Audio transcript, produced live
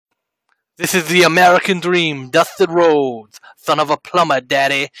This is the American Dream, Dustin Rhodes, son of a plumber,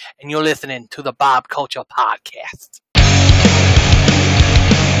 daddy, and you're listening to the Bob Culture Podcast.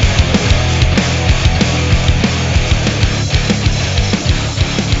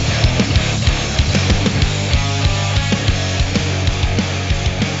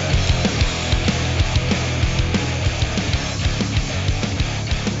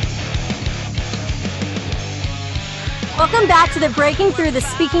 Welcome back to the Breaking Through the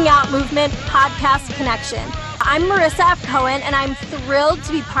Speaking Out Movement podcast connection. I'm Marissa F. Cohen, and I'm thrilled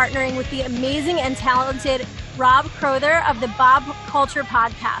to be partnering with the amazing and talented Rob Crowther of the Bob Culture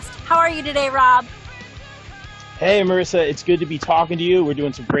Podcast. How are you today, Rob? Hey, Marissa, it's good to be talking to you. We're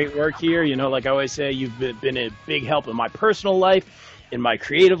doing some great work here. You know, like I always say, you've been a big help in my personal life, in my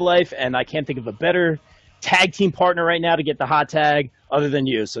creative life, and I can't think of a better tag team partner right now to get the hot tag other than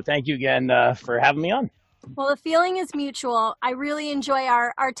you. So thank you again for having me on. Well, the feeling is mutual. I really enjoy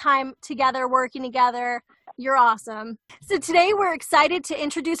our time together, working together. You're awesome. So today we're excited to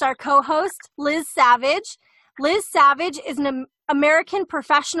introduce our co-host, Liz Savage. Liz Savage is an American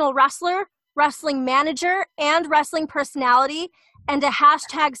professional wrestler, wrestling manager, and wrestling personality, and a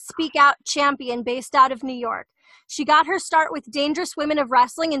hashtag Speak Out champion based out of New York. She got her start with Dangerous Women of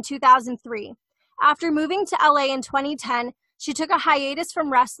Wrestling in 2003. After moving to LA in 2010, she took a hiatus from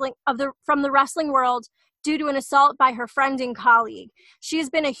the wrestling world due to an assault by her friend and colleague. She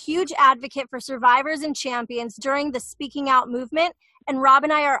has been a huge advocate for survivors and champions during the Speaking Out movement, and Rob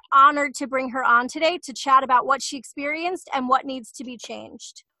and I are honored to bring her on today to chat about what she experienced and what needs to be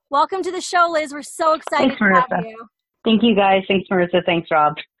changed. Welcome to the show, Liz. We're so excited to have you. Thank you, guys. Thanks, Marissa. Thanks,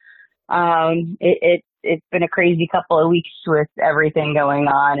 Rob. It's been a crazy couple of weeks with everything going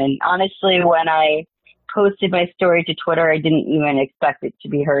on, and honestly, when I posted my story to Twitter, I didn't even expect it to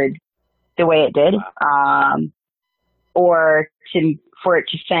be heard the way it did, or for it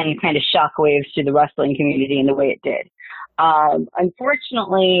to send kind of shockwaves to the wrestling community in the way it did.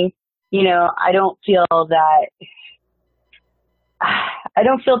 Unfortunately, you know, I don't feel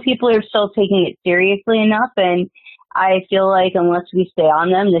people are still taking it seriously enough, and I feel like unless we stay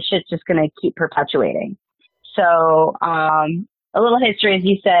on them, this shit's just going to keep perpetuating. So, a little history, as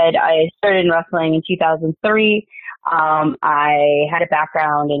you said, I started in wrestling in 2003. I had a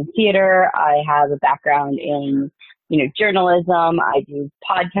background in theater. I have a background in, journalism. I do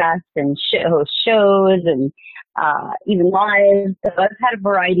podcasts and host shows and, even live. So I've had a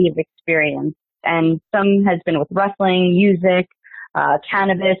variety of experience, and some has been with wrestling, music,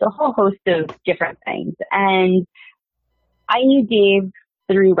 cannabis, a whole host of different things. And I knew Dave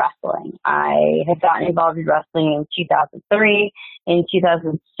through wrestling. I had gotten involved in wrestling in 2003. In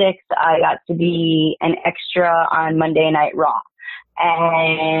 2006, I got to be an extra on Monday Night Raw.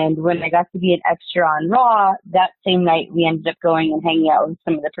 And when I got to be an extra on Raw, that same night we ended up going and hanging out with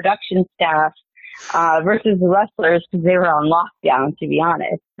some of the production staff versus the wrestlers because they were on lockdown, to be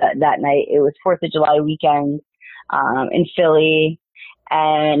honest. That night, it was 4th of July weekend in Philly.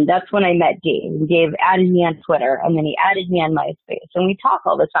 And that's when I met Dave. Dave added me on Twitter, and then he added me on MySpace. And we talk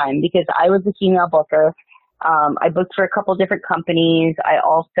all the time because I was a female booker. I booked for a couple different companies. I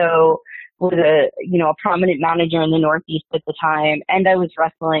also was a prominent manager in the Northeast at the time. And I was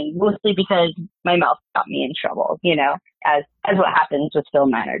wrestling mostly because my mouth got me in trouble, as what happens with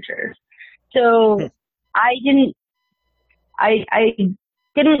film managers. So I didn't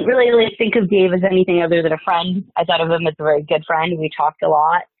really think of Dave as anything other than a friend. I thought of him as a very good friend. We talked a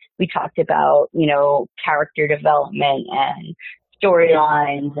lot. We talked about, character development and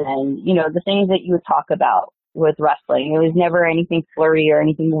storylines and, the things that you would talk about with wrestling. It was never anything flirty or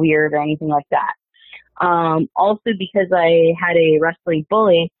anything weird or anything like that. Also because I had a wrestling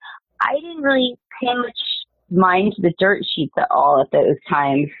bully, I didn't really pay much mind to the dirt sheets at all at those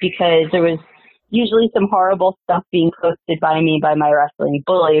times because there was usually some horrible stuff being posted by me by my wrestling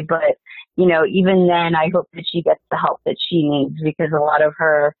bully. But, even then, I hope that she gets the help that she needs because a lot of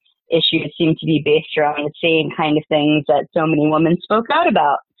her issues seem to be based around the same kind of things that so many women spoke out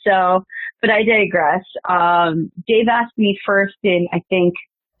about. So, but I digress. Dave asked me first in, I think,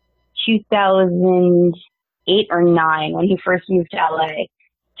 2008 or 9 when he first moved to LA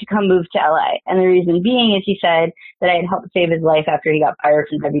to come move to LA. And the reason being is he said that I had helped save his life after he got fired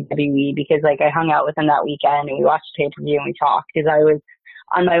from WWE because I hung out with him that weekend and we watched pay-per-view and we talked because I was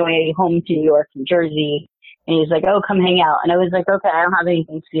on my way home to New York from Jersey. And he was like, oh, come hang out. And I was like, okay, I don't have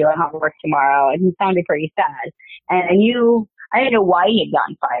anything to do. I have work tomorrow. And he sounded pretty sad. And I didn't know why he had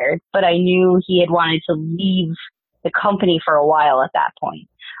gotten fired, but I knew he had wanted to leave the company for a while at that point.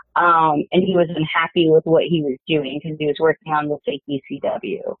 And he was unhappy with what he was doing because he was working on the fake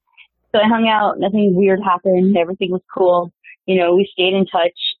ECW. So I hung out, nothing weird happened, everything was cool. we stayed in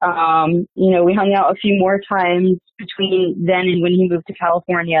touch. We hung out a few more times between then and when he moved to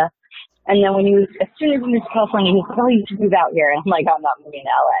California. And then as soon as he moved to California, he was like, oh, you should move out here. And I'm like, I'm not moving to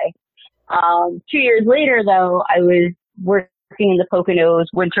LA. 2 years later, though, I was working in the Poconos.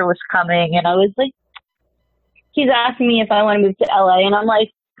 Winter was coming, and I was like, he's asking me if I want to move to LA. And I'm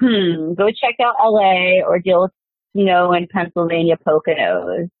like, go check out LA or deal with, in Pennsylvania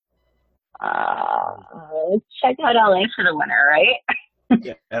Poconos. Let's check out LA for the winter, right?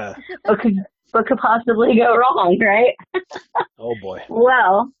 Yeah. What could possibly go wrong, right? Oh boy.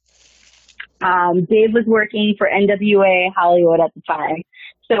 Well, Dave was working for NWA Hollywood at the time.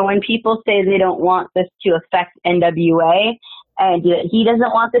 So when people say they don't want this to affect NWA and he doesn't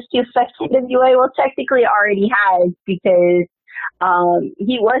want this to affect NWA, well, technically already has, because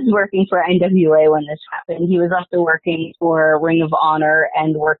he was working for NWA when this happened. He was also working for Ring of Honor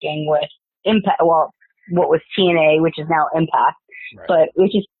and working with Impact, well, what was TNA, which is now Impact, right. But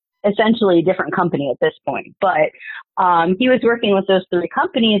which is essentially a different company at this point. But he was working with those three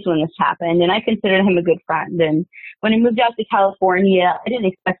companies when this happened, and I considered him a good friend. And when he moved out to California, I didn't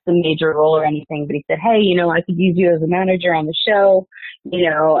expect a major role or anything, but he said, hey, I could use you as a manager on the show,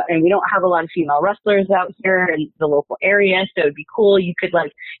 and we don't have a lot of female wrestlers out here in the local area, so it'd be cool. You could,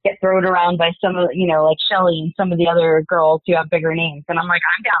 get thrown around by some of, like Shelly and some of the other girls who have bigger names. And I'm like,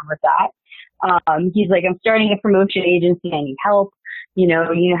 I'm down with that. He's like, I'm starting a promotion agency. I need help. You know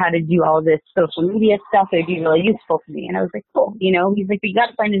how to do all this social media stuff. It'd be really useful to me. And I was like, cool. He's like, but you got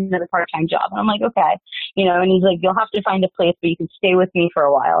to find another part-time job. And I'm like, okay. And he's like, you'll have to find a place where you can stay with me for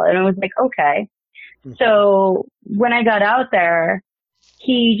a while. And I was like, okay. So when I got out there,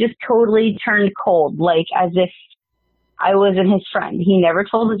 he just totally turned cold, as if I wasn't his friend. He never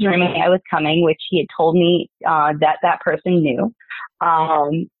told his roommate I was coming, which he had told me that person knew.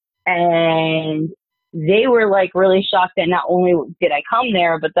 And they were really shocked that not only did I come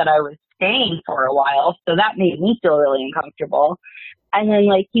there, but that I was staying for a while. So that made me feel really uncomfortable. And then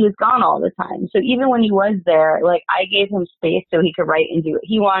he was gone all the time. So even when he was there, I gave him space so he could write and do what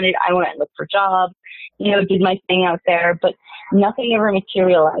he wanted. I went and looked for jobs, did my thing out there, but nothing ever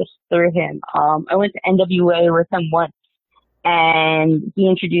materialized through him. I went to NWA with him once, and he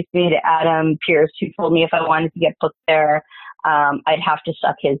introduced me to Adam Pierce, who told me if I wanted to get booked there, I'd have to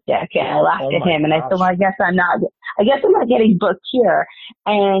suck his dick. And I laughed at him, and I said, well, I guess I'm not getting booked here.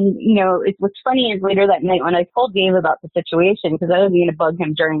 And, what's funny is later that night when I told Dave about the situation, because I was going to bug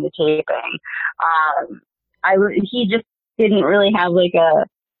him during the taping, he just didn't really have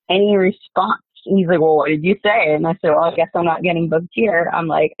any response. He's like, well, what did you say? And I said, well, I guess I'm not getting booked here. I'm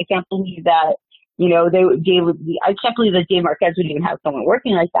like, I can't believe that. I can't believe that Dave Marquez would even have someone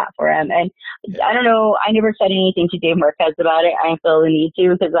working like that for him. And I don't know, I never said anything to Dave Marquez about it. I didn't feel the need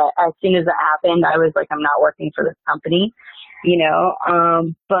to, because as soon as it happened, I was like, I'm not working for this company,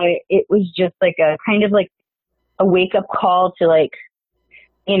 but it was just a kind of a wake up call to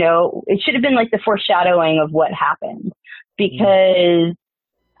it should have been the foreshadowing of what happened, because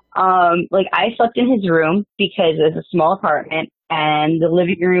I slept in his room because it was a small apartment, and the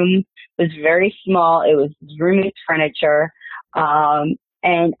living room was very small. It was his roommate's furniture.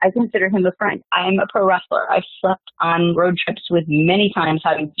 And I consider him a friend. I'm a pro wrestler. I've slept on road trips with many times,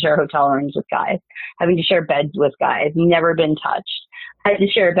 having to share hotel rooms with guys, having to share beds with guys, never been touched. I had to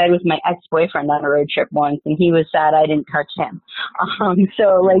share a bed with my ex-boyfriend on a road trip once, and he was sad I didn't touch him.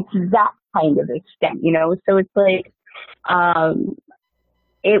 So that kind of extent, so it's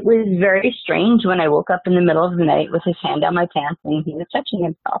it was very strange when I woke up in the middle of the night with his hand down my pants and he was touching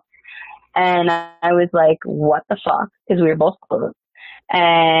himself. And I was like, what the fuck? Because we were both clothed.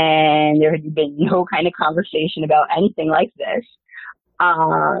 And there had been no kind of conversation about anything like this.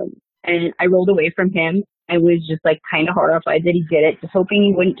 And I rolled away from him. I was just kind of horrified that he did it, just hoping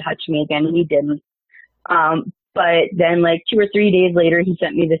he wouldn't touch me again, and he didn't. But then 2 or 3 days later, he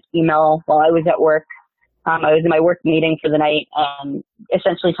sent me this email while I was at work. I was in my work meeting for the night,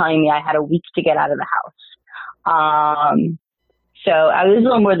 essentially telling me I had a week to get out of the house. So I was a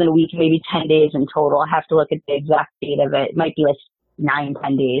little more than a week, maybe 10 days in total. I have to look at the exact date of it. It might be 9,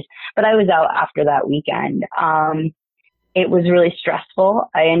 10 days, but I was out after that weekend. It was really stressful.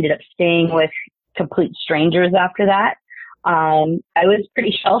 I ended up staying with complete strangers after that. I was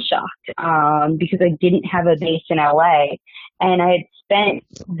pretty shell shocked, because I didn't have a base in LA, and I had spent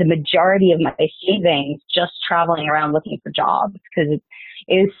the majority of my savings just traveling around looking for jobs, because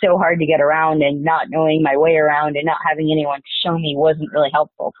it was so hard to get around, and not knowing my way around and not having anyone to show me wasn't really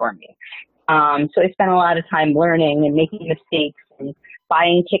helpful for me. So I spent a lot of time learning and making mistakes and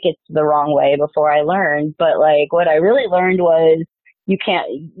buying tickets the wrong way before I learned. But what I really learned was you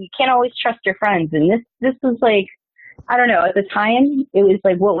can't always trust your friends. And this was I don't know. At the time, it was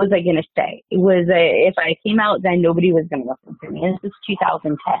like, what was I going to say? It was if I came out, then nobody was going to listen to me. And this is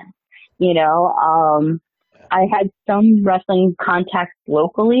 2010. You know, I had some wrestling contacts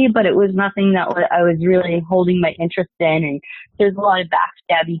locally, but it was nothing that I was really holding my interest in. And there's a lot of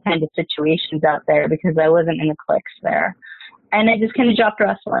backstabby kind of situations out there because I wasn't in the cliques there. And I just kind of dropped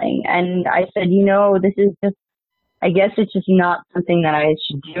wrestling. And I said, you know, this is just, I guess it's just not something that I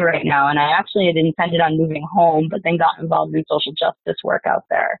should do right now. And I actually had intended on moving home, but then got involved in social justice work out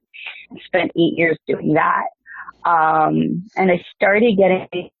there. I spent 8 years doing that. And I started getting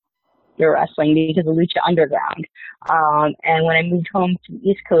into wrestling because of Lucha Underground. And when I moved home to the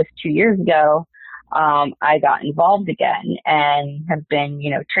East Coast 2 years ago, I got involved again and have been,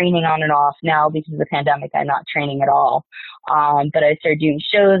 you know, training on and off. Now because of the pandemic, I'm not training at all. But I started doing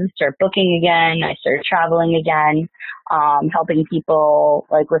shows, started booking again. I started traveling again, helping people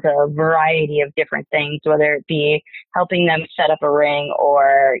like with a variety of different things, whether it be helping them set up a ring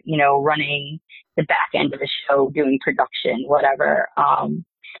or, you know, running the back end of the show, doing production, whatever.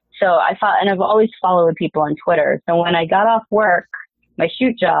 So I thought, and I've always followed people on Twitter. So when I got off work, my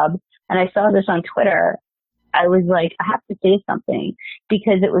shoot job, and I saw this on Twitter, I was like, I have to say something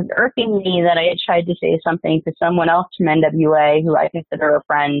because it was irking me that I had tried to say something to someone else from NWA who I consider a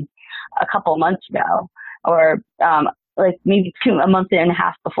friend a couple months ago, or like maybe a month and a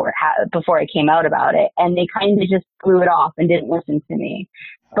half before I came out about it, and they kind of just blew it off and didn't listen to me.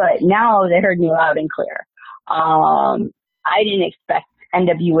 But now they heard me loud and clear. I didn't expect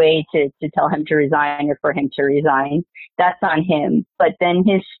NWA to tell him to resign or for him to resign. That's on him. But then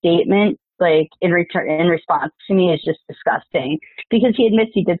his statement, like in response to me, is just disgusting because he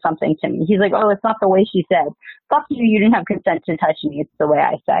admits he did something to me. He's like, "Oh, it's not the way she said. Fuck you. You didn't have consent to touch me. It's the way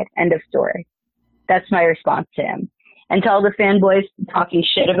I said." End of story. That's my response to him. And to all the fanboys talking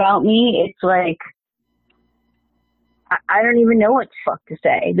shit about me, it's like, I don't even know what the fuck to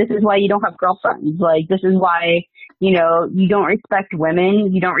say. This is why you don't have girlfriends. Like, this is why, you know, you don't respect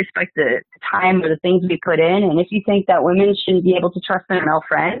women. You don't respect the time or the things we put in. And if you think that women shouldn't be able to trust their male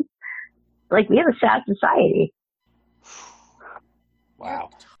friends, like, we have a sad society. Wow.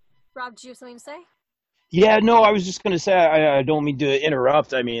 Rob, do you have something to say? Yeah, no, I was just going to say, I don't mean to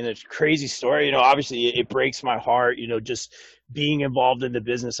interrupt. I mean, it's a crazy story. You know, obviously it breaks my heart, you know, just being involved in the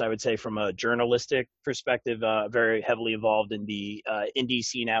business, I would say from a journalistic perspective, very heavily involved in the indie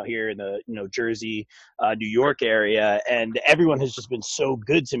scene out here in the, you know, Jersey, New York area. And everyone has just been so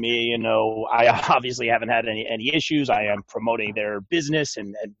good to me. You know, I obviously haven't had any issues. I am promoting their business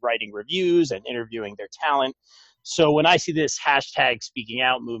and writing reviews and interviewing their talent. So when I see this hashtag speaking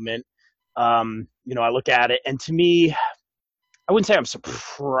out movement, you know, I look at it, and to me, I wouldn't say I'm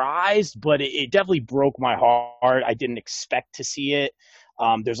surprised, but it definitely broke my heart. I didn't expect to see it.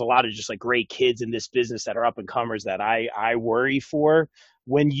 There's a lot of just like great kids in this business that are up and comers that I worry for.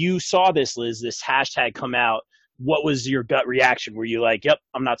 When you saw this, Liz, this hashtag come out, what was your gut reaction? Were you like, yep,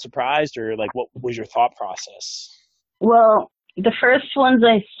 I'm not surprised, or like, what was your thought process? Well, the first ones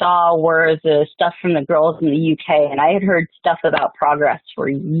I saw were the stuff from the girls in the UK, and I had heard stuff about Progress for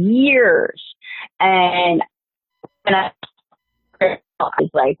years. And I was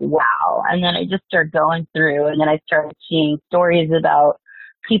like, wow. And then I just started going through, and then I started seeing stories about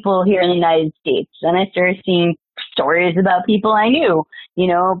people here in the United States. And I started seeing stories about people I knew, you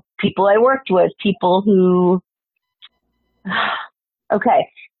know, people I worked with, people who, okay.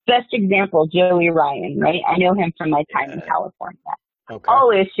 Best example, Joey Ryan, right? I know him from my time in California. Okay.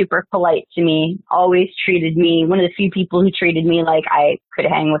 Always super polite to me, always treated me, one of the few people who treated me like I could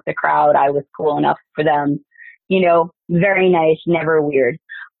hang with the crowd. I was cool enough for them. You know, very nice, never weird.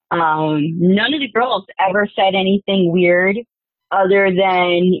 None of the girls ever said anything weird other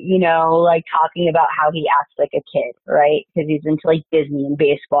than, you know, like talking about how he acts like a kid, right? Because he's into like Disney and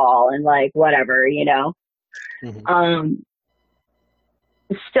baseball and like whatever, you know? Mm-hmm.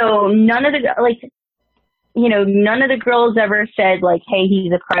 So none of the girls ever said like, hey,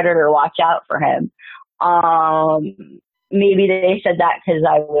 he's a predator, watch out for him. Maybe they said that because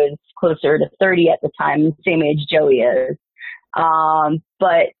I was closer to 30 at the time, same age Joey is.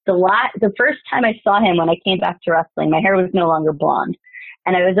 But the first time I saw him when I came back to wrestling, my hair was no longer blonde.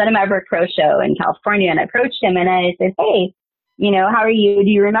 And I was at a Maverick Pro show in California, and I approached him and I said, hey, you know, how are you? Do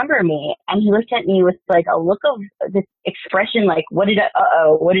you remember me? And he looked at me with like a look of this expression like, what did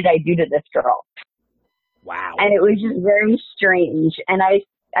I do to this girl? Wow. And it was just very strange. And I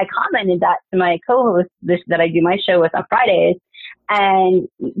commented that to my co-host that I do my show with on Fridays. And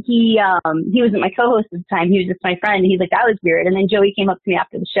he wasn't my co-host at the time. He was just my friend. He's like, that was weird. And then Joey came up to me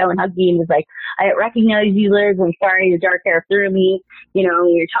after the show and hugged me and was like, I didn't recognize you, Liz. I'm sorry, your dark hair threw me. You know,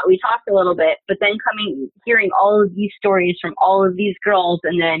 we talked a little bit, but then hearing all of these stories from all of these girls,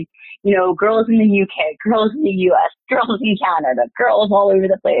 and then, you know, girls in the UK, girls in the US, girls in Canada, girls all over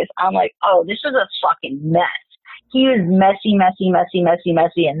the place. I'm like, oh, this is a fucking mess. He was messy,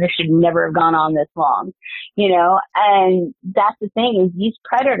 and this should never have gone on this long, you know? And that's the thing, is these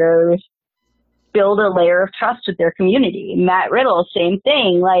predators build a layer of trust with their community. Matt Riddle, same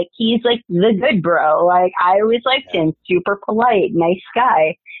thing. Like, he's like the good bro. Like, I always liked him. Super polite, nice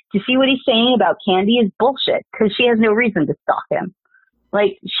guy. To see what he's saying about Candy is bullshit, because she has no reason to stalk him.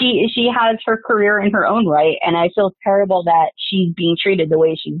 Like, she has her career in her own right, and I feel terrible that she's being treated the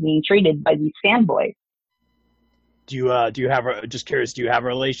way she's being treated by these fanboys. Do you have just curious, do you have a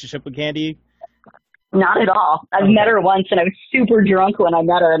relationship with Candy? Not at all. I've met her once, and I was super drunk when I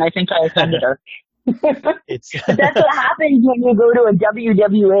met her, and I think I offended her. But that's what happens when you go to a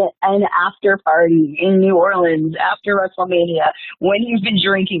WWN after party in New Orleans after WrestleMania, when you've been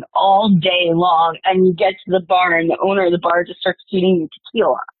drinking all day long, and you get to the bar, and the owner of the bar just starts feeding you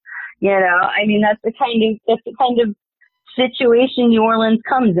tequila. You know, I mean, that's the kind of situation New Orleans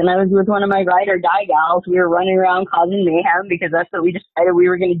comes in. I was with one of my ride or die gals. We were running around causing mayhem because that's what we decided we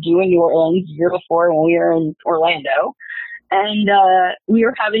were going to do in New Orleans the year before when we were in Orlando. And we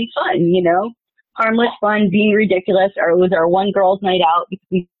were having fun, you know, harmless fun, being ridiculous. It was our one girls' night out because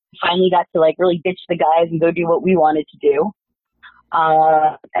we finally got to like really ditch the guys and go do what we wanted to do.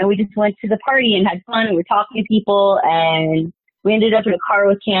 And we just went to the party and had fun, and we were talking to people, and we ended up in a car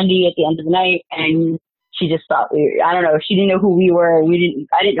with Candy at the end of the night, and she just thought I don't know, she didn't know who we were.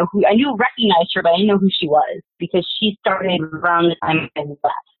 I didn't know who, I recognized her, but I didn't know who she was, because she started around the time I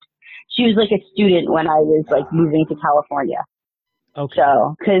left. She was like a student when I was like moving to California. Okay.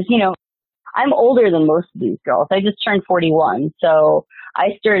 So, cause you know, I'm older than most of these girls. I just turned 41. So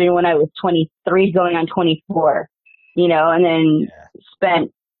I started when I was 23 going on 24, you know, and then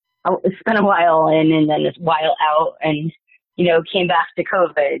spent a while in and then a while out, and you know, came back to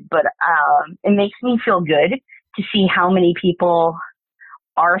COVID. But it makes me feel good to see how many people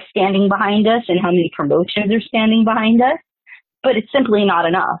are standing behind us and how many promotions are standing behind us. But it's simply not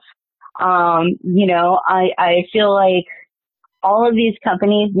enough. You know, I feel like all of these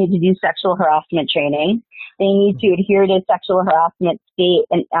companies need to do sexual harassment training. They need to adhere to sexual harassment state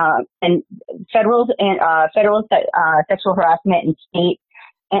and federal sexual harassment and state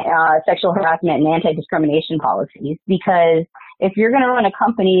sexual harassment and anti-discrimination policies, because if you're going to run a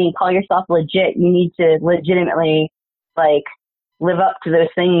company and call yourself legit, you need to legitimately like live up to those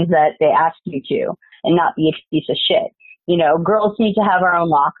things that they ask you to, and not be a piece of shit. You know, girls need to have our own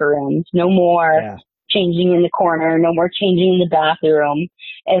locker rooms. No more changing in the corner. No more changing in the bathroom.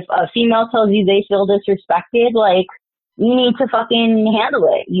 If a female tells you they feel disrespected, like, you need to fucking handle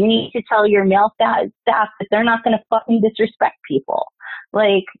it. You need to tell your male staff that they're not going to fucking disrespect people.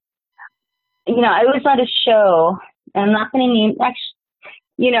 Like, you know, I was at a show, and I'm not going to name,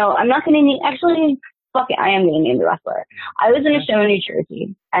 actually, fuck it, I am going to name the wrestler. I was in a show in New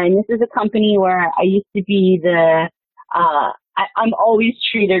Jersey, and this is a company where I used to be I'm always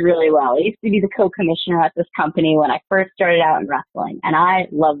treated really well. I used to be the co-commissioner at this company when I first started out in wrestling, and I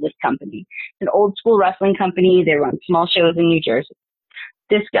love this company. It's an old school wrestling company. They run small shows in New Jersey.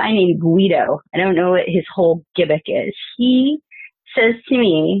 This guy named Guido, I don't know what his whole gimmick is. He says to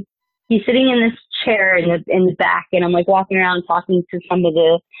me, he's sitting in this chair in the back, and I'm like walking around talking to some of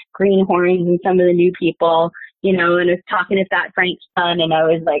the greenhorns and some of the new people, you know, and I was talking to Fat Frank's son, and I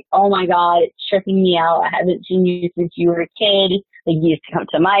was like, oh my God, it's tripping me out. I haven't seen you since you were a kid. Like, you used to come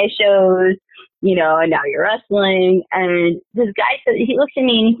to my shows, you know, and now you're wrestling. And this guy said, he looks at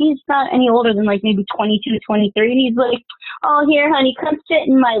me, and he's not any older than like maybe 22, 23, and he's like, oh, here, honey, come sit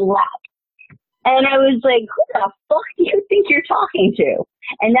in my lap. And I was like, who the fuck do you think you're talking to?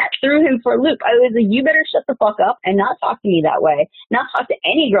 And that threw him for a loop. I was like, you better shut the fuck up and not talk to me that way. Not talk to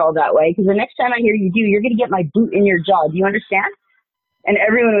any girl that way, because the next time I hear you do, you're going to get my boot in your jaw. Do you understand? And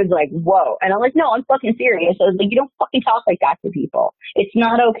everyone was like, whoa. And I'm like, no, I'm fucking serious. I was like, you don't fucking talk like that to people. It's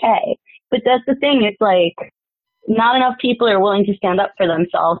not okay. But that's the thing. It's like, not enough people are willing to stand up for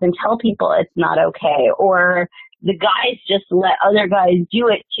themselves and tell people it's not okay. Or the guys just let other guys do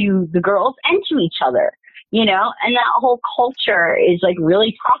it to the girls and to each other, you know? And that whole culture is like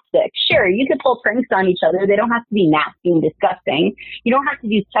really toxic. Sure, you can pull pranks on each other. They don't have to be nasty and disgusting. You don't have to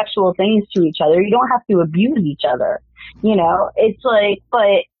do sexual things to each other. You don't have to abuse each other. You know, it's like,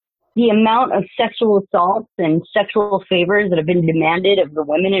 but the amount of sexual assaults and sexual favors that have been demanded of the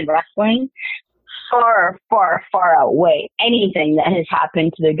women in wrestling, far, far, far outweigh anything that has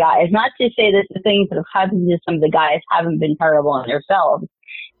happened to the guys. Not to say that the things that have happened to some of the guys haven't been terrible in themselves.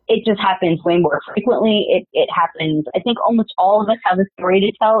 It just happens way more frequently. It happens. I think almost all of us have a story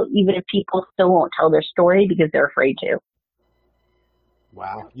to tell, even if people still won't tell their story because they're afraid to.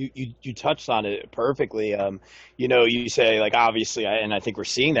 Wow, you touched on it perfectly. You say, like, obviously, and I think we're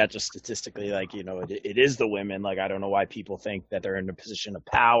seeing that just statistically, like, it is the women. Like, I don't know why people think that they're in a position of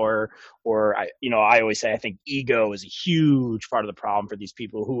power, or I always say I think ego is a huge part of the problem for these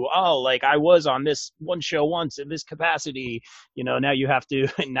people who, like, I was on this one show once in this capacity, now you have to,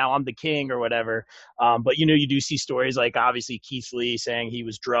 now I'm the king or whatever. But you do see stories like, obviously, Keith Lee saying he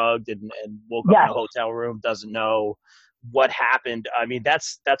was drugged and woke up in a hotel room, doesn't know what happened. I mean,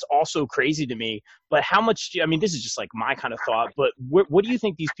 that's also crazy to me. But how much, this is just like my kind of thought, but what do you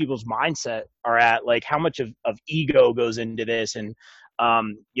think these people's mindset are at? Like, how much of ego goes into this, and how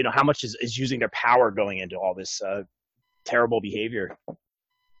much is using their power going into all this terrible behavior?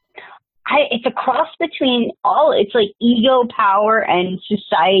 It's a cross between it's like ego, power, and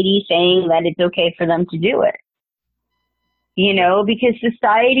society saying that it's okay for them to do it. Because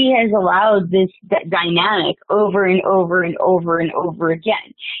society has allowed this dynamic over and over and over and over again.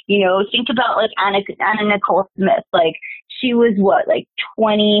 Think about like Anna Nicole Smith. Like, she was what, like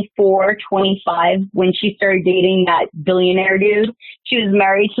 24, 25 when she started dating that billionaire dude. She was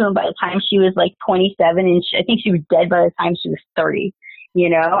married to him by the time she was like 27, and I think she was dead by the time she was 30.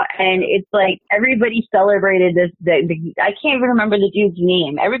 And it's like everybody celebrated this. I can't even remember the dude's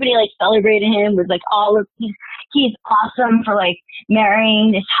name. Everybody like celebrated him, was like, oh, look, he's awesome for like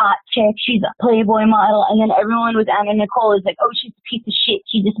marrying this hot chick. She's a Playboy model. And then everyone with Anna Nicole is like, oh, she's a piece of shit.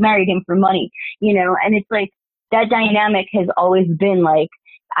 She just married him for money, and it's like that dynamic has always been like,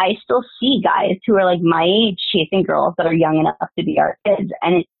 I still see guys who are like my age chasing girls that are young enough to be our kids,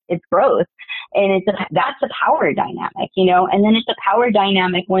 and it's growth. And that's a power dynamic, and then it's a power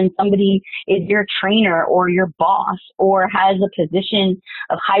dynamic when somebody is your trainer or your boss or has a position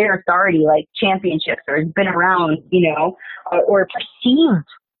of higher authority like championships or has been around, or perceived,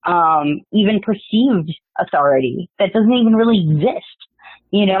 even perceived authority that doesn't even really exist,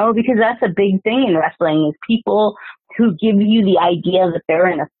 because that's a big thing in wrestling is people who give you the idea that they're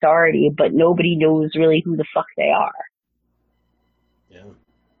an authority, but nobody knows really who the fuck they are. Yeah.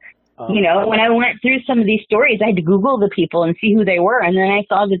 When I went through some of these stories, I had to Google the people and see who they were. And then I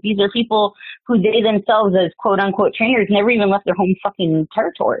saw that these are people who they themselves as quote unquote trainers never even left their home fucking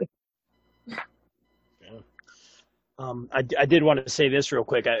territory. I did want to say this real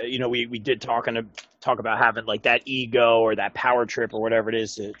quick. We did talk about having like that ego or that power trip or whatever it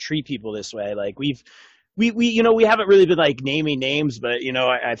is to treat people this way. Like we haven't really been like naming names, but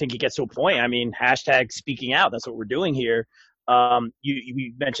I think it gets to a point. I mean, hashtag speaking out. That's what we're doing here.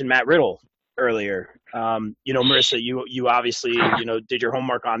 You mentioned Matt Riddle earlier. Marissa, you obviously, did your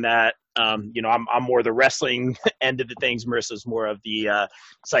homework on that. I'm more the wrestling end of the things. Marissa's more of the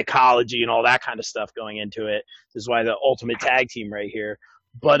psychology and all that kind of stuff going into it. This is why the ultimate tag team right here.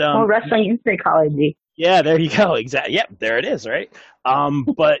 But wrestling is psychology. Yeah, there you go. Exactly. Yep, there it is, right?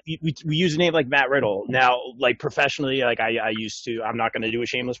 But we use a name like Matt Riddle. Now, like professionally, like I used to, I'm not going to do a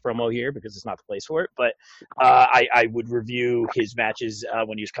shameless promo here because it's not the place for it, but I would review his matches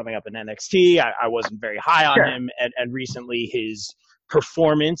when he was coming up in NXT. I wasn't very high on him, and recently his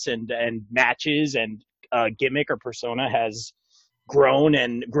performance and matches and gimmick or persona has grown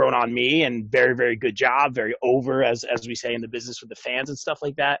on me, and very, very good job, very over, as we say in the business with the fans and stuff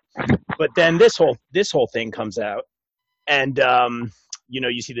like that. But then this whole thing comes out, and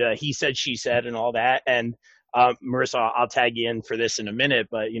you see the he said, she said, and all that. And Marissa, I'll tag you in for this in a minute,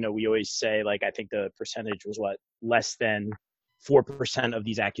 but we always say, like, I think the percentage was less than 4% of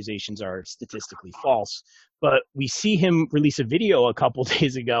these accusations are statistically false. But we see him release a video a couple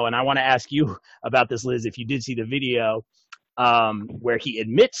days ago, and I want to ask you about this, Liz, if you did see the video, where he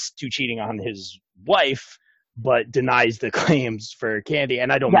admits to cheating on his wife, but denies the claims for Candy.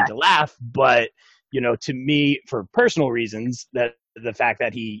 And I don't mean to laugh, but, to me, for personal reasons, that the fact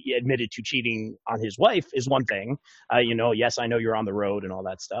that he admitted to cheating on his wife is one thing. Yes, I know you're on the road and all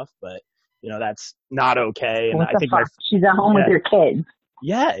that stuff, but, that's not okay. And I think she's at home with your kids.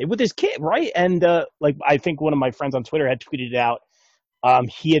 Yeah, with his kid, right? And I think one of my friends on Twitter had tweeted out,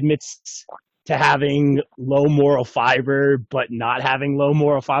 he admits to having low moral fiber, but not having low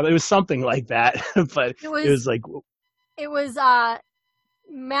moral fiber. It was something like that. But it was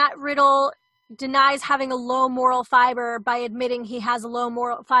Matt Riddle denies having a low moral fiber by admitting he has a low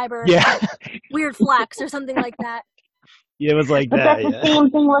moral fiber. Yeah. Weird flex or something like that. Yeah, it was like but that. That's the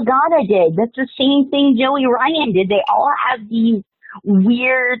same thing Lagana did. That's the same thing Joey Ryan did. They all have these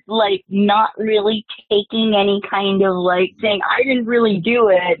weird, like, not really taking any kind of, like, saying, I didn't really do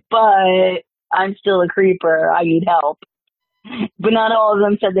it, but I'm still a creeper. I need help. But not all of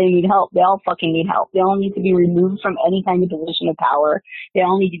them said they need help. They all fucking need help. They all need to be removed from any kind of position of power. They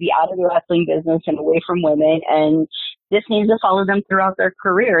all need to be out of the wrestling business and away from women. And this needs to follow them throughout their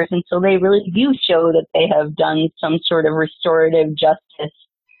careers until they really do show that they have done some sort of restorative justice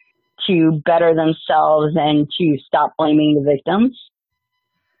to better themselves and to stop blaming the victims.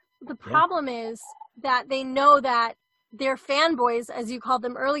 The problem is that they know that their fanboys, as you called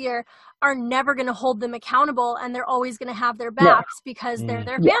them earlier, are never going to hold them accountable, and they're always going to have their backs because they're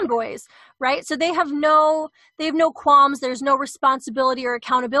their fanboys, right? So they have no qualms. There's no responsibility or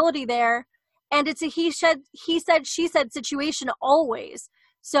accountability there. And it's a he said, she said situation always.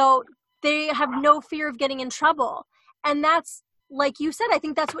 So they have no fear of getting in trouble. And that's, like you said, I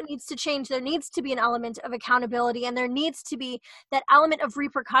think that's what needs to change. There needs to be an element of accountability, and there needs to be that element of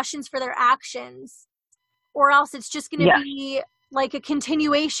repercussions for their actions, or else it's just going to be like a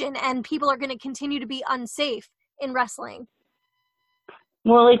continuation, and people are going to continue to be unsafe in wrestling.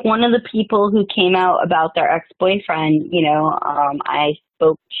 Well, like one of the people who came out about their ex-boyfriend, I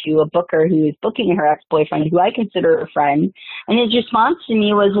spoke to a booker who was booking her ex-boyfriend, who I consider a friend, and his response to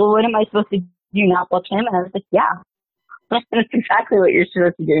me was, well, what am I supposed to do, not book him? And I was like, yeah, that's exactly what you're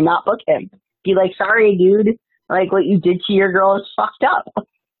supposed to do, not book him. Be like, sorry, dude, like what you did to your girl is fucked up.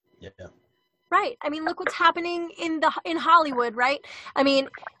 Yeah. Right. I mean, look what's happening in Hollywood, right? I mean,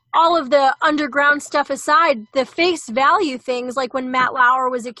 all of the underground stuff aside, the face value things, like when Matt Lauer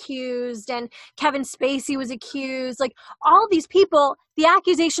was accused and Kevin Spacey was accused, like all of these people, the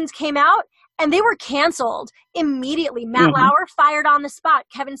accusations came out and they were canceled immediately. Matt Lauer fired on the spot.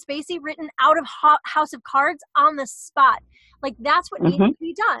 Kevin Spacey written out of House of Cards on the spot. Like that's what needs to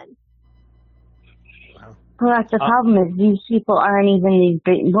be done. Well, that's the problem is these people aren't even these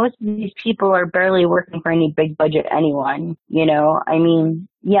big, most of these people are barely working for any big budget anyone, I mean,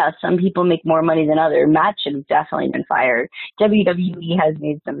 yeah, some people make more money than others. Matt should have definitely been fired. WWE has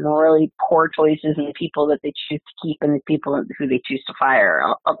made some really poor choices in the people that they choose to keep and the people who they choose to fire.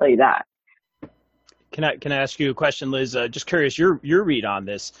 I'll tell you that. Can I ask you a question, Liz? Just curious, your read on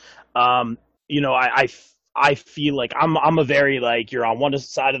this. I feel like I'm a very, like, you're on one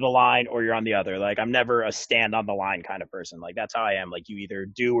side of the line or you're on the other. Like, I'm never a stand on the line kind of person. Like, that's how I am. Like, you either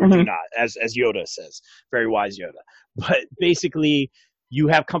do or do not, as Yoda says. Very wise Yoda. But basically, you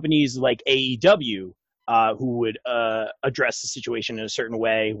have companies like AEW who would address the situation in a certain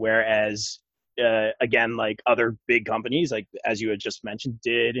way, whereas, again, like other big companies, like as you had just mentioned,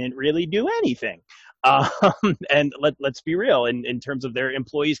 didn't really do anything. And let's be real, in terms of their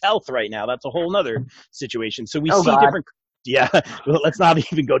employees' health right now, that's a whole nother situation. So we see different, well, let's not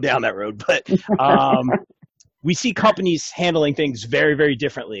even go down that road, but we see companies handling things very, very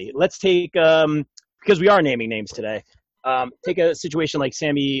differently. Let's take, because we are naming names today, take a situation like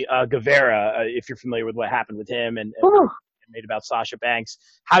Sammy Guevara, if you're familiar with what happened with him and made about Sasha Banks.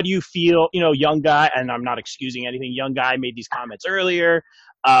 How do you feel, young guy, and I'm not excusing anything, young guy made these comments earlier.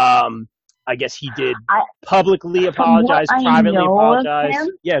 I guess he did publicly apologize, privately apologize.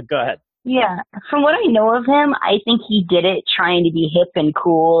 Yeah, go ahead. Yeah, from what I know of him, I think he did it trying to be hip and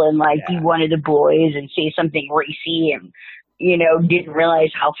cool and be one of the boys and say something racy and, didn't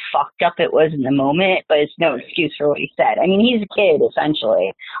realize how fucked up it was in the moment, but it's no excuse for what he said. I mean, he's a kid,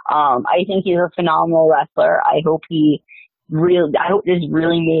 essentially. I think he's a phenomenal wrestler. I hope this really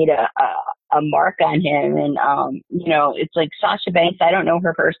made a mark on him. And, it's like Sasha Banks, I don't know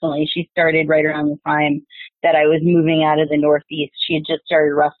her personally. She started right around the time that I was moving out of the Northeast. She had just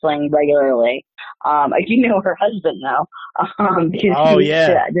started wrestling regularly. I do know her husband though.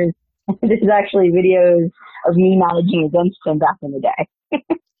 There's actually videos of me managing against him back in the day.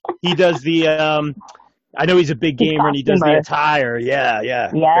 He does the, I know he's a big gamer and he does the attire. Yeah.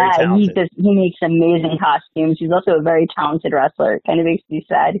 Yeah, he makes amazing costumes. He's also a very talented wrestler. It kind of makes me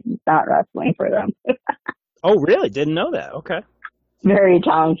sad he's not wrestling for them. Oh, really? Didn't know that. Okay. Very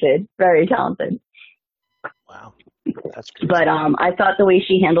talented. Very talented. Wow. That's crazy. But I thought the way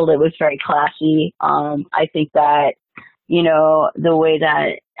she handled it was very classy. I think that, the way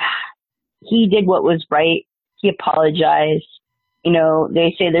that he did what was right, he apologized.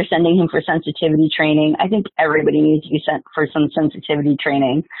 They say they're sending him for sensitivity training. I think everybody needs to be sent for some sensitivity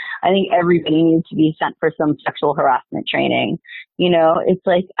training. I think everybody needs to be sent for some sexual harassment training. It's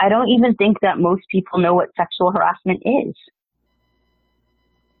like, I don't even think that most people know what sexual harassment is.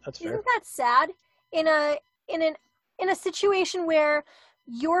 That's fair. Isn't that sad? In a situation where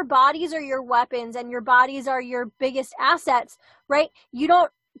your bodies are your weapons and your bodies are your biggest assets, right? You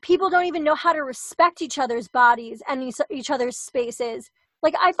don't people don't even know how to respect each other's bodies and each other's spaces.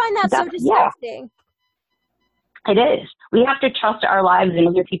 Like, I find that so disgusting. It is. We have to trust our lives in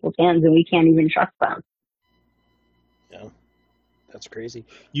other people's hands, and we can't even trust them. Yeah, that's crazy.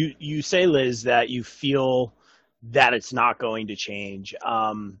 You say, Liz, that you feel that it's not going to change.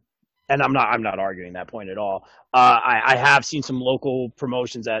 And I'm not arguing that point at all. I have seen some local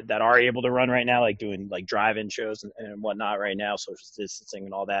promotions that are able to run right now, like doing like drive-in shows and whatnot right now, social distancing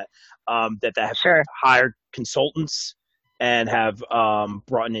and all that. That have hired consultants and have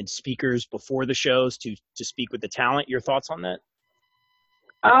brought in speakers before the shows to speak with the talent. Your thoughts on that?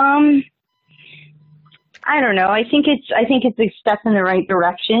 I don't know. I think it's a step in the right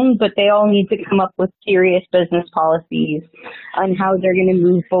direction, but they all need to come up with serious business policies on how they're going to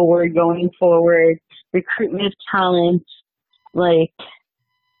move forward, going forward, recruitment of talent, like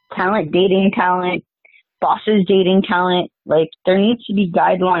talent dating talent, bosses dating talent. Like, there needs to be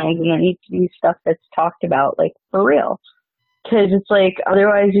guidelines and there needs to be stuff that's talked about, like, for real. Because it's like,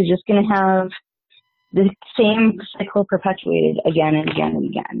 otherwise you're just going to have the same cycle perpetuated again and again and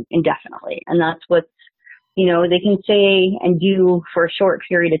again, indefinitely. And that's what's, you know, they can say and do for a short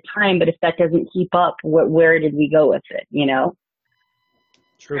period of time, but if that doesn't keep up, where did we go with it, you know?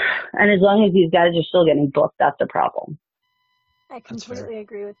 True. And as long as these guys are still getting booked, that's a problem. I completely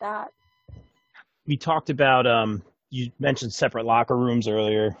agree with that. We talked about, you mentioned separate locker rooms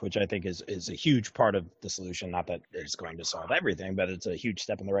earlier, which I think is a huge part of the solution. Not that it's going to solve everything, but it's a huge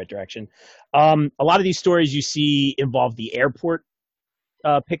step in the right direction. A lot of these stories you see involve the airport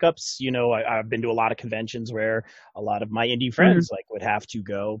pickups. You know, I've been to a lot of conventions where a lot of my indie friends like would have to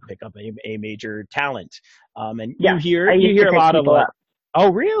go pick up a major talent. And you hear a lot of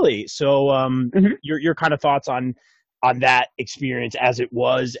oh, really? So your kind of thoughts on that experience as it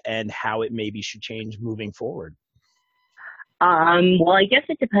was and how it maybe should change moving forward. Well, I guess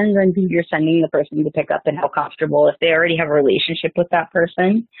it depends on who you're sending the person to pick up and how comfortable, if they already have a relationship with that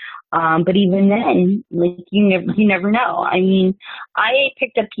person. But even then, like, you never know. I mean, I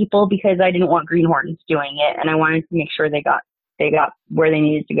picked up people because I didn't want greenhorns doing it, and I wanted to make sure they got where they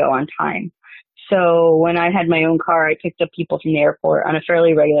needed to go on time. So when I had my own car, I picked up people from the airport on a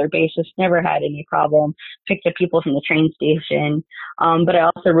fairly regular basis, never had any problem, picked up people from the train station. But I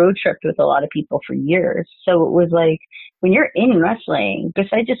also road tripped with a lot of people for years. So it was like, when you're in wrestling,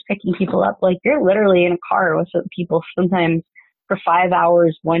 besides just picking people up, like, you're literally in a car with some people sometimes for 5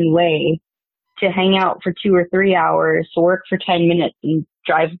 hours one way to hang out for 2 or 3 hours, to work for 10 minutes and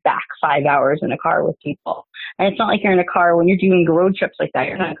drive back 5 hours in a car with people. And it's not like you're in a car when you're doing road trips like that.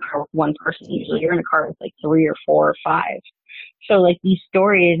 You're not in a car with one person. Usually you're in a car with like 3 or 4 or 5. So like these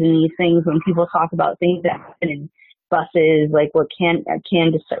stories and these things, when people talk about things that happen in buses, like what Candy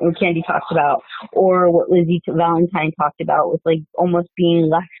talked about, or what Lizzie Valentine talked about, with like almost being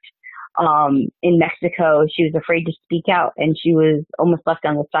left in Mexico. She was afraid to speak out, and she was almost left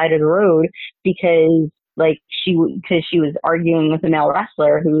on the side of the road because she was arguing with a male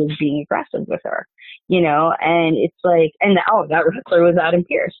wrestler who was being aggressive with her, you know. And it's like, and that wrestler was Adam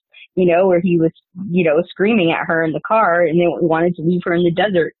Pearce, you know, where he was, you know, screaming at her in the car and they wanted to leave her in the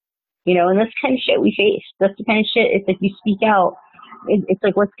desert. You know, and that's the kind of shit we face. That's the kind of shit, it's like you speak out, it's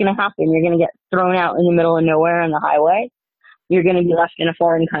like, what's going to happen? You're going to get thrown out in the middle of nowhere on the highway. You're going to be left in a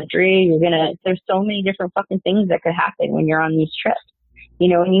foreign country. There's so many different fucking things that could happen when you're on these trips, you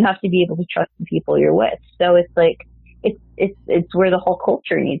know, and you have to be able to trust the people you're with. So it's like, it's where the whole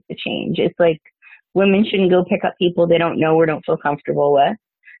culture needs to change. It's like, women shouldn't go pick up people they don't know or don't feel comfortable with.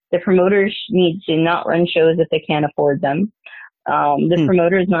 The promoters need to not run shows if they can't afford them. The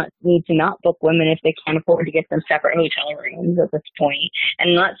promoters need to not book women if they can't afford to get them separate hotel rooms at this point.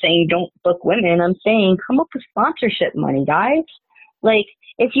 And I'm not saying don't book women. I'm saying come up with sponsorship money, guys. Like,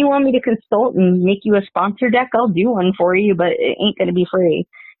 if you want me to consult and make you a sponsor deck, I'll do one for you, but it ain't going to be free,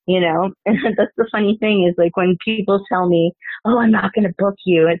 you know? And that's the funny thing is, like, when people tell me, oh, I'm not going to book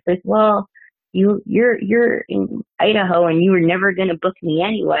you, it's like, well, you're in Idaho and you were never going to book me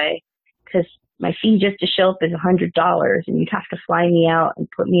anyway, because my fee just to show up is $100, and you'd have to fly me out and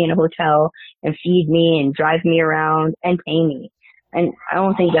put me in a hotel and feed me and drive me around and pay me. And I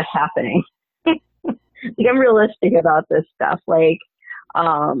don't think that's happening. Like, I'm realistic about this stuff. Like,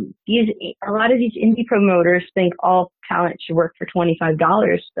 a lot of these indie promoters think all talent should work for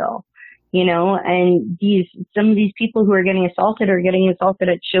 $25 still, you know, and some of these people who are getting assaulted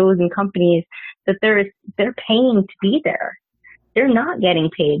at shows and companies that they're paying to be there. They're not getting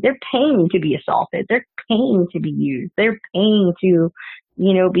paid. They're paying to be assaulted. They're paying to be used. They're paying to,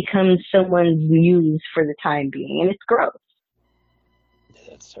 you know, become someone's muse for the time being. And it's gross.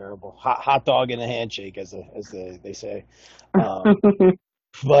 That's terrible. Hot dog and a handshake, as they say.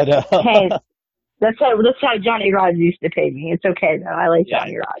 But Hey, that's how Johnny Rods used to pay me. It's okay though. I like yeah.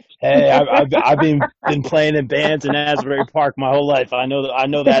 Johnny Rods. Hey, I've been playing in bands in Asbury Park my whole life. I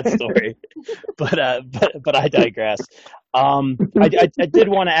know that story. But I digress. I did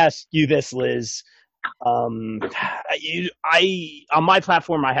want to ask you this, Liz. On my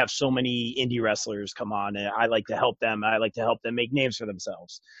platform, I have so many indie wrestlers come on, and I like to help them. I like to help them make names for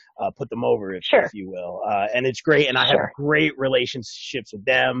themselves, put them over, if Sure. you will. And it's great, and I have Sure. great relationships with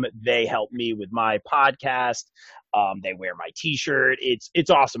them. They help me with my podcast. They wear my T-shirt. It's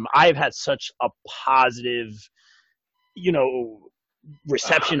awesome. I've had such a positive, you know,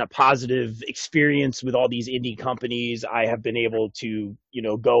 reception, a positive experience with all these indie companies. I have been able to,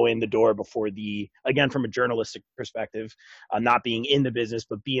 go in the door before again, from a journalistic perspective, not being in the business,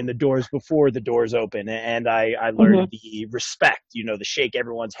 but be in the doors before the doors open. And I learned the respect, the shake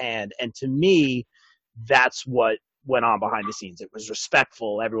everyone's hand. And to me, that's what went on behind the scenes. It was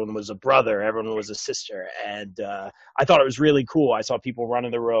respectful. Everyone was a brother. Everyone was a sister. And I thought it was really cool. I saw people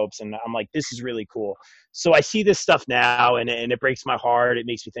running the ropes, and I'm like, this is really cool. So I see this stuff now, and it breaks my heart. It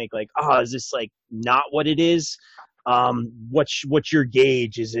makes me think like, is this like not what it is? What's your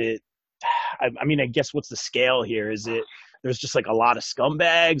gauge? Is it, I mean, I guess what's the scale here? Is it, there's just like a lot of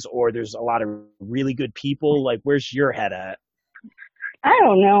scumbags, or there's a lot of really good people? Like, where's your head at? I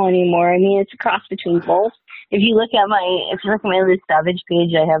don't know anymore. I mean, it's a cross between both. If you look at my Liz Savage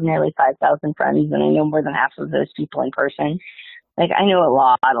page, I have nearly 5,000 friends, and I know more than half of those people in person. Like, I know a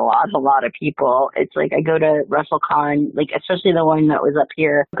lot of people. It's like I go to WrestleCon, like, especially the one that was up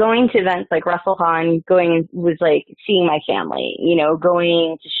here. Going to events like WrestleCon, was like seeing my family,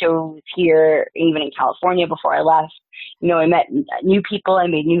 going to shows here, even in California before I left. I met new people, I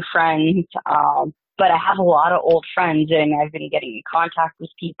made new friends. But I have a lot of old friends, and I've been getting in contact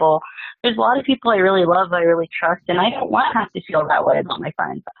with people. There's a lot of people I really love, I really trust, and I don't want to have to feel that way about my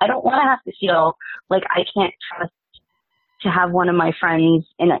friends. I don't want to have to feel like I can't trust to have one of my friends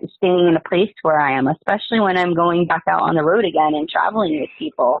staying in a place where I am, especially when I'm going back out on the road again and traveling with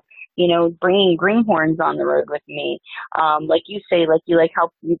people, bringing greenhorns on the road with me. Like you say, like you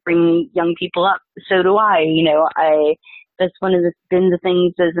help bring young people up. So do I. That's been the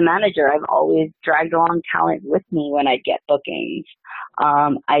things as a manager. I've always dragged along talent with me when I'd get bookings.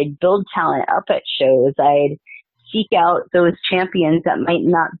 I'd build talent up at shows. I'd seek out those champions that might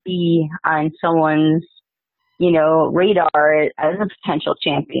not be on someone's, radar as a potential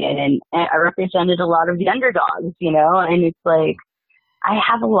champion. And I represented a lot of the underdogs, and it's like, I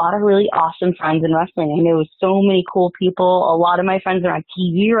have a lot of really awesome friends in wrestling. I know so many cool people. A lot of my friends are on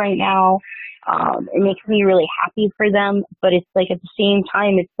TV right now. It makes me really happy for them, but it's like at the same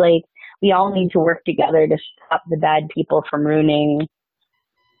time, it's like we all need to work together to stop the bad people from ruining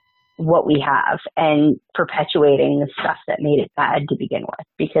what we have and perpetuating the stuff that made it bad to begin with.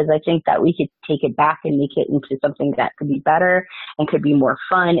 Because I think that we could take it back and make it into something that could be better and could be more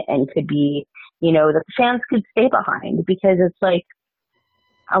fun and could be, that the fans could stay behind, because it's like,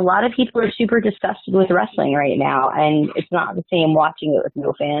 a lot of people are super disgusted with wrestling right now, and it's not the same watching it with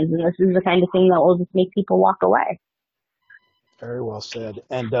no fans. And this is the kind of thing that will just make people walk away. Very well said.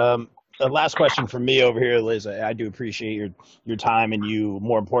 And the last question from me over here, Liz. I do appreciate your time, and you,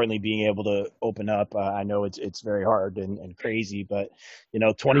 more importantly, being able to open up. I know it's very hard and crazy, but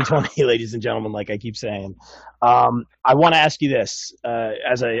 2020, ladies and gentlemen, like I keep saying, I want to ask you this.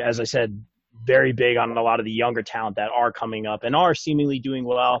 As I said, very big on a lot of the younger talent that are coming up and are seemingly doing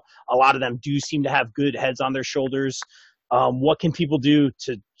well. A lot of them do seem to have good heads on their shoulders. What can people do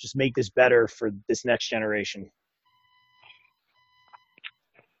to just make this better for this next generation?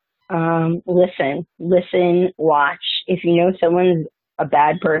 Listen, watch. If you know someone's a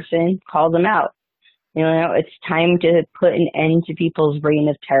bad person, call them out. It's time to put an end to people's reign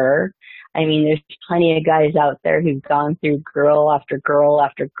of terror. I mean, there's plenty of guys out there who've gone through girl after girl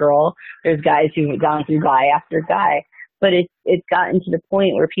after girl. There's guys who've gone through guy after guy. But it's gotten to the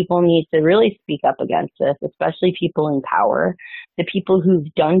point where people need to really speak up against this, especially people in power. The people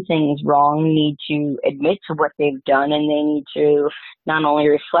who've done things wrong need to admit to what they've done, and they need to not only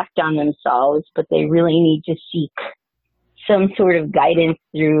reflect on themselves, but they really need to seek some sort of guidance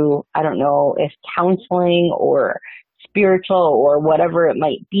through, I don't know, if counseling or spiritual or whatever it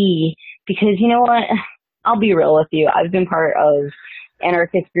might be. Because you know what? I'll be real with you. I've been part of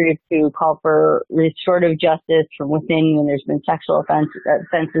anarchist groups who call for restorative justice from within when there's been sexual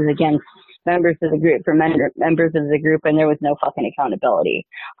offenses against members of the group, for members of the group, and there was no fucking accountability.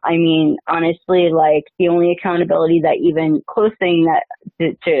 I mean, honestly, like, the only accountability that even close thing that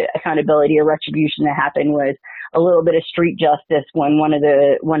to accountability or retribution that happened was a little bit of street justice when one of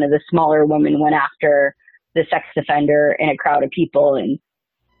the, one of the smaller women went after the sex offender in a crowd of people and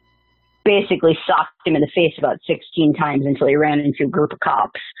basically socked him in the face about 16 times until he ran into a group of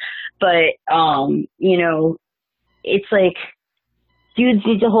cops. But, you know, it's like, dudes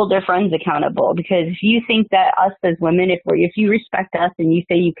need to hold their friends accountable, because if you think that us as women, if you respect us and you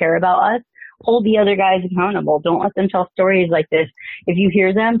say you care about us, hold the other guys accountable. Don't let them tell stories like this. If you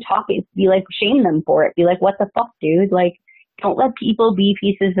hear them talk, be like, shame them for it. Be like, what the fuck, dude? Like, don't let people be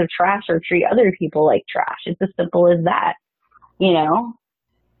pieces of trash or treat other people like trash. It's as simple as that, you know?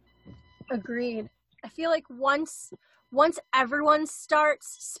 Agreed. I feel like once everyone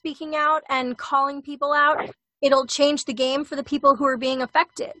starts speaking out and calling people out, it'll change the game for the people who are being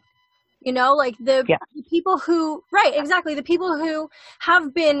affected. You know, like the people who, right, exactly. The people who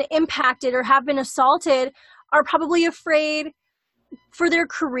have been impacted or have been assaulted are probably afraid for their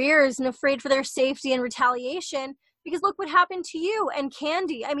careers and afraid for their safety and retaliation, because look what happened to you and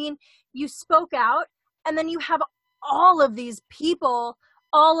Candy. I mean, you spoke out, and then you have all of these people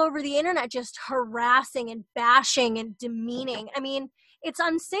all over the internet just harassing and bashing and demeaning. I mean, it's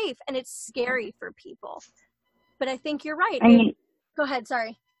unsafe and it's scary for people. But I think you're right. I mean, go ahead,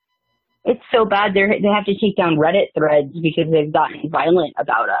 sorry. It's so bad they have to take down Reddit threads because they've gotten violent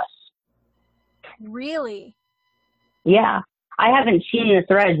about us. Really? Yeah. I haven't seen the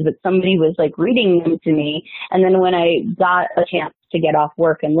threads, but somebody was like reading them to me. And then when I got a chance to get off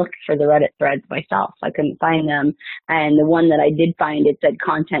work and look for the Reddit threads myself, I couldn't find them. And the one that I did find, it said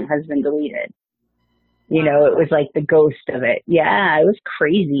content has been deleted. You know, it was like the ghost of it. Yeah, it was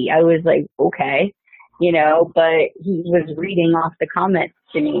crazy. I was like, okay, you know, but he was reading off the comments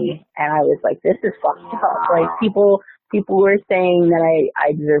to me, and I was like, this is fucked up. Like, people were saying that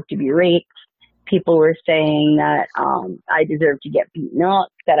I deserve to be raped. People were saying that I deserve to get beaten up,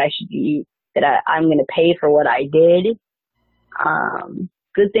 that I'm going to pay for what I did.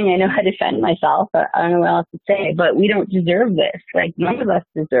 Good thing I know how to defend myself. I don't know what else to say, but we don't deserve this. Like, none of us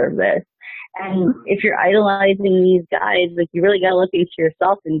deserve this. And if you're idolizing these guys, like, you really got to look into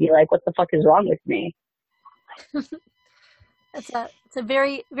yourself and be like, what the fuck is wrong with me? It's a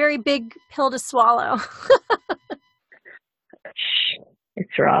very, very big pill to swallow.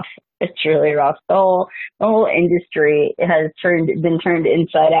 It's rough. It's really rough. The whole industry has been turned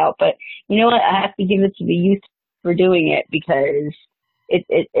inside out. But you know what? I have to give it to the youth for doing it, because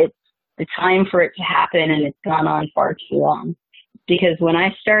it's the time for it to happen, and it's gone on far too long. Because when I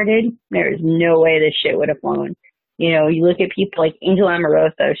started, there is no way this shit would have flown. You know, you look at people like Angel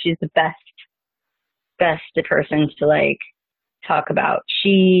Amoroso. She's the best person to like talk about.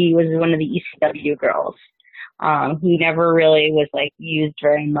 She was one of the ECW girls. Who never really was like used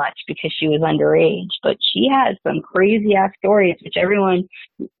very much because she was underage, but she has some crazy ass stories which everyone,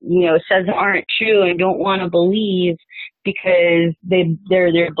 you know, says aren't true and don't want to believe because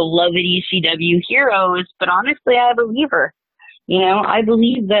they're their beloved ECW heroes. But honestly, I believe her. You know, I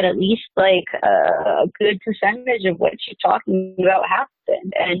believe that at least like a good percentage of what she's talking about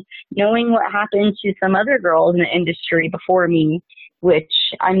happened. And knowing what happened to some other girls in the industry before me, which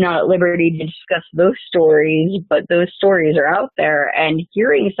I'm not at liberty to discuss those stories, but those stories are out there, and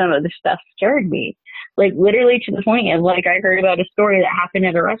hearing some of the stuff scared me. Like, literally to the point of, like, I heard about a story that happened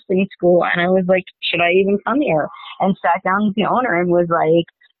at a wrestling school, and I was like, should I even come here? And sat down with the owner and was like,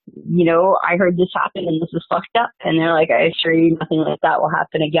 you know, I heard this happen and this is fucked up. And they're like, I assure you nothing like that will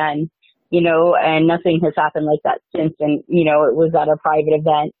happen again, you know, and nothing has happened like that since. And, you know, it was at a private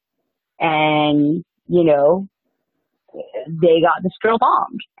event, and, you know, they got this girl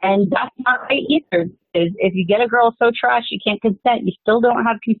bombed. And that's not right either. If you get a girl so trash you can't consent, you still don't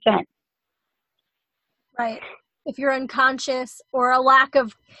have consent. Right. If you're unconscious, or a lack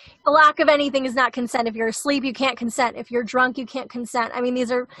of anything is not consent. If you're asleep, you can't consent. If you're drunk, you can't consent. I mean,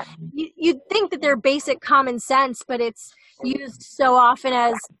 these are, you'd think that they're basic common sense, but it's used so often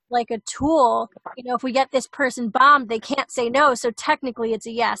as like a tool. You know, if we get this person bombed, they can't say no, so technically it's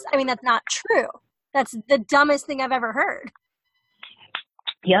a yes. I mean, that's not true. That's the dumbest thing I've ever heard.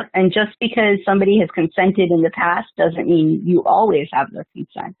 Yep. And just because somebody has consented in the past doesn't mean you always have their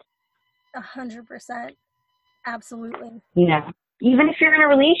consent. 100%. Absolutely. You know, even if you're in a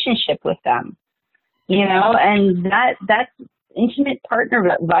relationship with them, you know, and that's intimate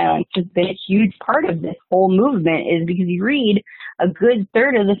partner violence has been a huge part of this whole movement, is because you read a good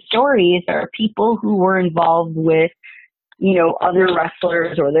third of the stories are people who were involved with, you know, other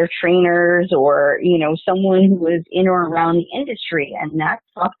wrestlers or their trainers, or, you know, someone who was in or around the industry, and that's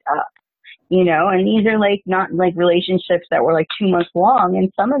fucked up, you know. And these are like not like relationships that were like 2 months long,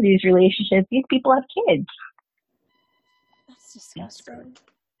 and some of these relationships, these people have kids. That's disgusting.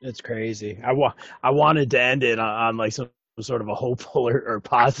 It's crazy. I wanted to end it on like some sort of a hopeful or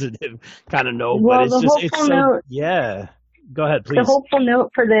positive kind of note, Well, but it's so, yeah. Go ahead, please. The hopeful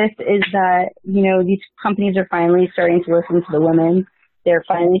note for this is that, these companies are finally starting to listen to the women. They're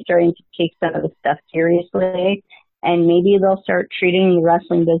finally starting to take some of the stuff seriously, and maybe they'll start treating the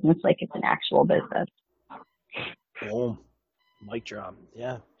wrestling business like it's an actual business. Boom. Mic drop.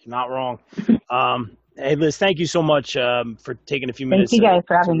 Yeah, you're not wrong. Hey, Liz, thank you so much for taking a few minutes. Thank you guys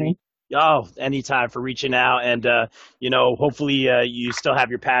for having me. Oh, anytime, for reaching out. And, hopefully you still have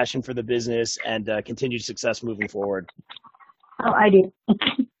your passion for the business and continued success moving forward. Oh, I do.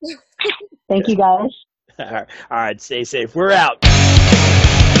 Thank you, guys. All right. Stay safe. We're out.